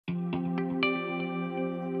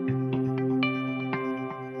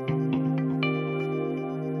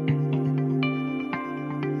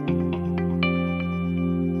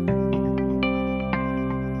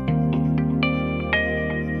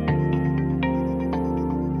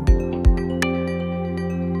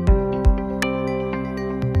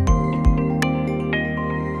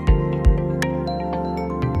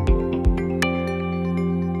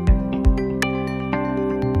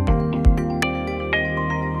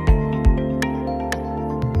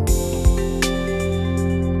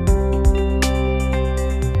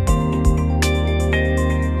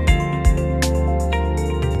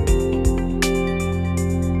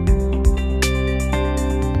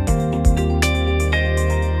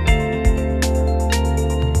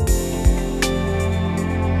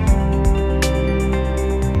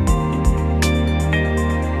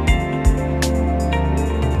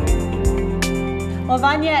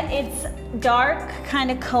dark,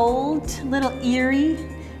 kind of cold, a little eerie.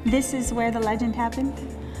 This is where the legend happened?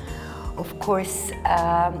 Of course,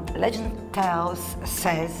 legend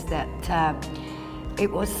says that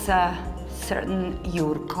it was certain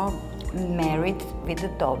Jurko married with a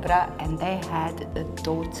Dobra, and they had a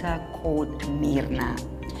daughter called Mrna.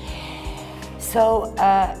 So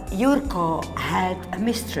Jurko had a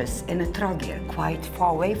mistress in a Trogir, quite far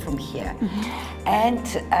away from here. And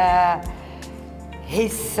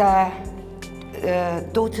his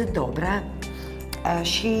daughter Dobra,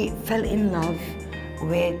 she fell in love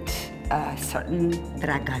with a certain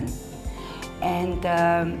dragon. And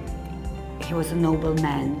he was a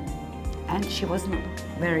nobleman, and she was not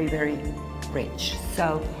very, very rich.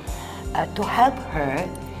 So to help her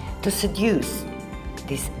to seduce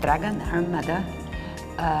this dragon, her mother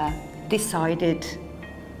decided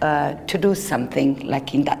to do something,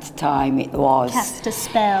 like in that time it was cast a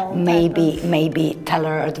spell. Maybe tell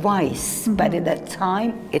her advice. But at that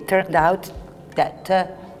time it turned out that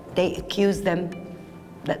they accused them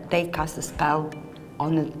that they cast a spell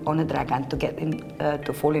on a dragon to get him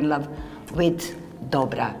to fall in love with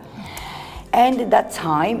Dobra. And at that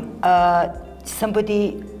time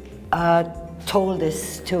somebody told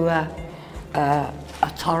this to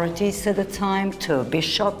authorities at the time, to a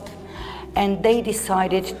bishop, and they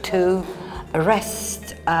decided to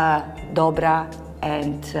arrest Dobra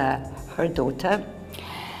and her daughter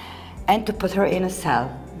and to put her in a cell.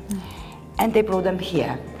 And they brought them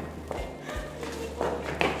here.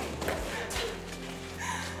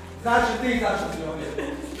 Znači ti zašto si ovdje?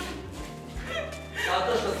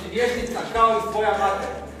 Zato što si vještica kao i svoja mater.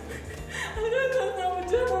 Ne znam o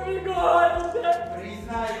čemu vi govorite.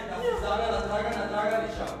 Priznaj da si zavela Dragana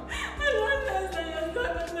Draganića.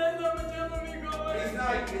 Ne znam o čemu vi govorite.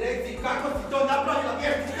 Priznaj i reci kako si to napravila,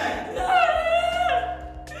 vještice!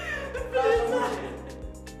 Priznajem!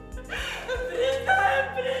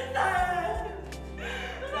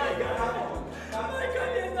 Majka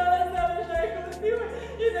mi je dala završaj kostime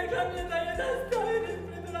i rekla mi je da jedan stavim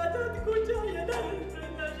ispred vrata od kuća, a jedan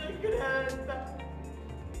ispred našeg kreveta.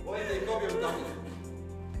 Pojete ih obje u tamnicu.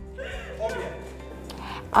 Obje.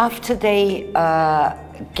 After they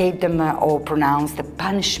gave them or pronounced the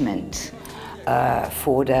punishment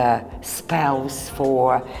for the spells,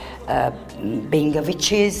 for being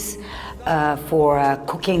witches, for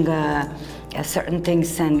cooking certain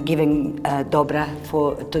things and giving Dobra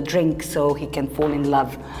to drink so he can fall in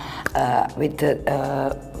love with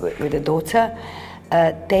the daughter,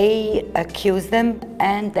 they accused them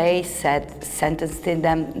and they sentenced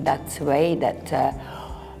them that way that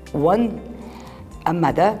a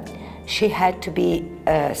mother, she had to be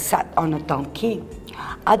sat on a donkey,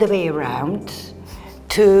 other way around,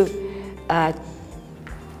 to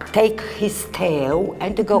take his tail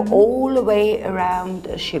and to go all the way around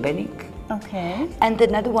Šibenik. Okay. And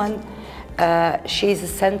another one, she's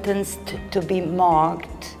sentenced to be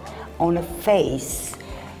marked on a face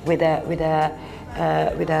with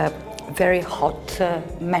a very hot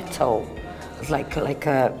metal, like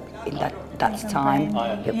in that time,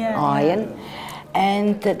 iron.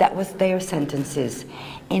 And that was their sentences.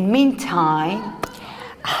 In meantime,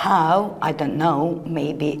 how, I don't know,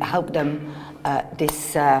 maybe help them,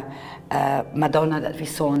 this Madonna that we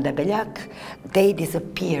saw on the Beljak, they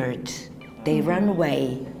disappeared, they ran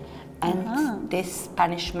away, and this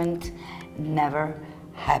punishment never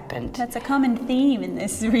happened. That's a common theme in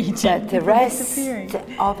this region. But the rest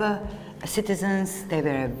of the citizens, they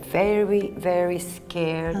were very, very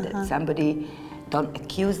scared that somebody don't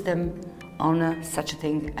accuse them on such a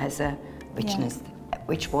thing as a witchness,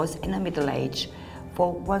 which was in the Middle Age.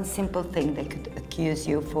 For one simple thing, they could accuse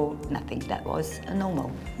you for nothing. That was normal.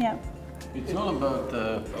 Yeah. It's all about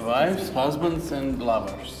wives, husbands, and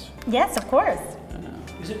lovers. Yes, of course.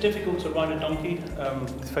 Is it difficult to ride a donkey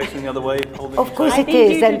facing the other way, holding? Of course it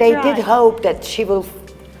is, and they did hope that she will,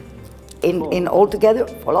 in altogether,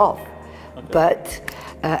 fall off. Okay. But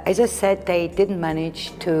as I said, they didn't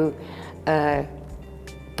manage to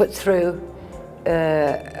put through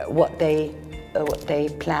what they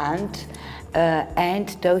planned, and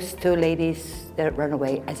those two ladies that ran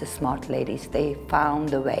away as smart ladies, they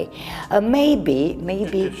found a way. Maybe.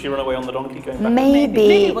 Did she run away on the donkey going back?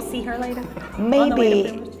 Maybe we'll see her later.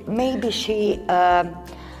 Maybe she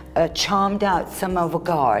charmed out some of the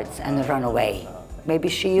guards and ran away. Maybe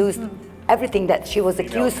she used everything that she was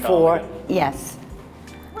accused for. Yes.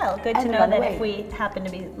 Well, good to know that if we happen to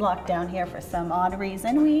be locked down here for some odd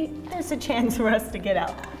reason, there's a chance for us to get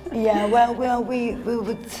out. Yeah, well, we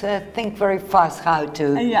would think very fast how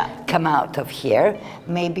to come out of here.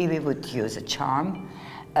 Maybe we would use a charm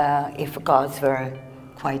if gods were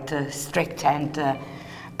quite strict and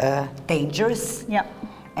dangerous. Yep.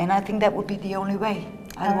 And I think that would be the only way.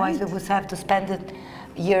 Otherwise, we would have to spend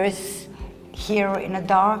years here in a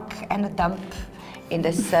dark and a dump in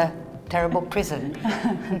this terrible prison.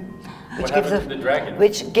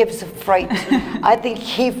 Which gives a fright. I think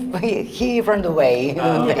he ran away.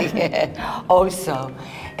 Also,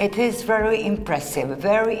 it is very impressive.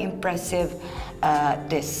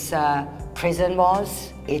 This prison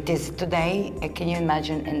was. It is today. Can you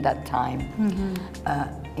imagine in that time,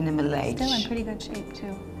 in the Middle Age? Still in pretty good shape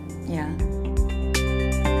too. Yeah.